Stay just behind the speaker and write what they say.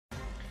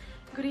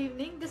Good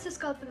evening, this is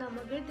Kalpana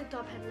Magar. The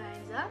top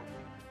headlines are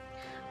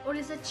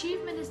Odisha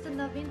Chief Minister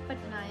Naveen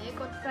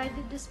Patnaik on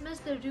Friday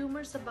dismissed the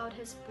rumors about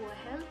his poor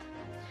health.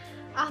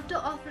 After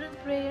offering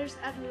prayers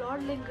at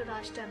Lord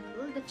Lingaraj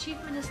Temple, the Chief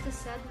Minister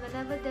said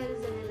whenever there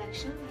is an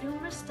election,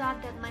 rumors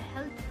start that my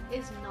health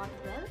is not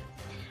well.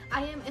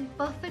 I am in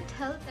perfect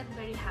health and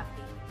very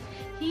happy.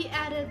 He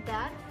added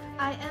that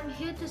I am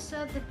here to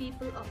serve the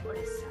people of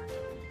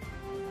Odisha.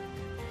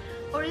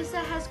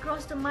 Odisha has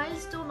crossed a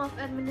milestone of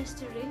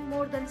administering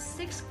more than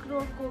 6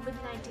 crore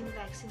COVID-19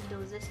 vaccine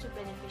doses to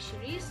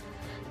beneficiaries.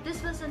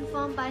 This was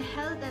informed by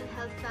Health and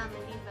Health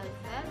Family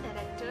Welfare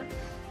Director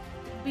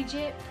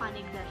Vijay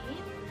Panigrahi.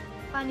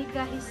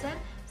 Panigrahi said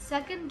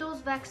second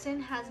dose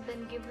vaccine has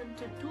been given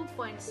to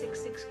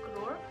 2.66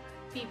 crore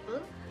people.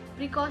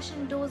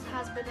 Precaution dose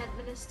has been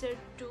administered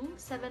to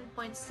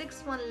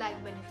 7.61 lakh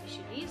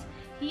beneficiaries.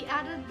 He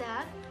added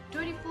that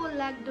 24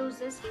 lakh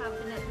doses have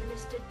been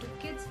administered to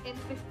kids in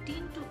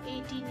 15 to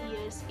 18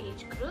 years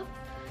age group.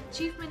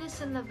 Chief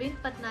Minister Naveen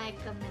Patnaik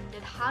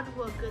commended hard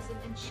workers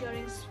in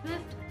ensuring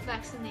swift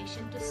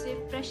vaccination to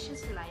save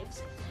precious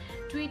lives,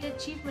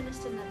 tweeted Chief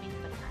Minister Naveen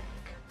Patnaik.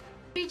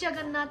 Sri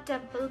Jagannath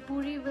Temple,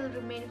 Puri will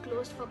remain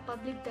closed for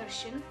public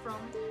darshan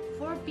from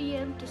 4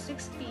 pm to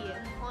 6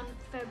 pm on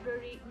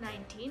February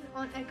 19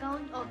 on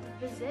account of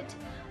the visit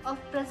of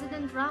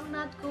President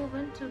Ramnath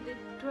Kovind to the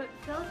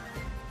 12th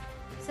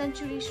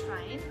century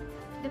shrine.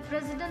 The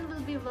President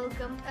will be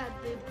welcomed at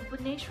the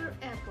Bhubaneswar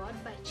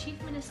Airport by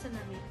Chief Minister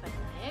Naveen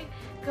Patnaik,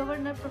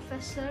 Governor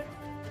Professor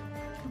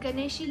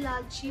Ganeshi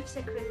Lal, Chief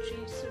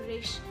Secretary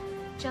Suresh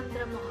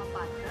Chandra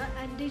Mohapatra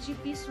and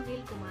DGP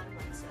Sunil Kumar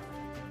Bansal.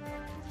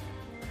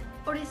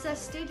 Odisha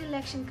State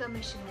Election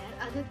Commissioner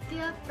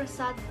Aditya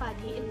Prasad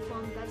Padhi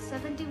informed that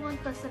 71%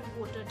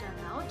 voter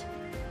turnout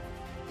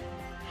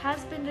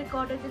has been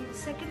recorded in the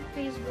second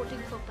phase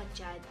voting for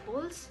Panchayat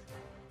polls.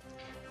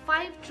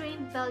 5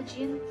 trained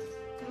Belgian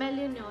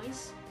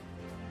Malinois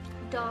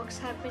dogs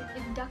have been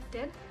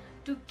inducted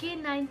to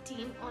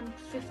K19 on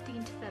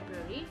 15th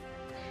February.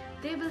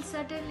 They will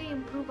certainly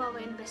improve our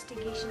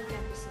investigation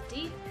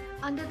capacity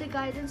under the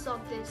guidance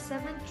of their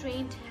 7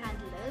 trained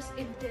handlers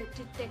in the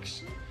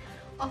detection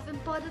of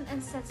important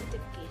and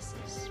sensitive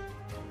cases.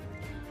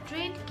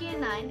 Trained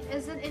K9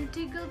 is an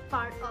integral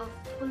part of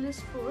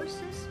police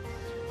forces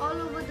all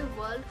over the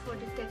world for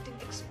detecting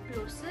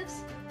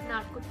explosives,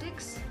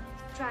 narcotics,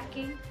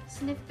 tracking,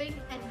 sniffing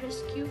and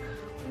rescue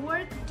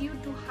work due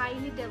to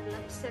highly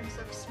developed sense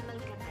of smell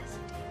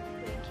capacity.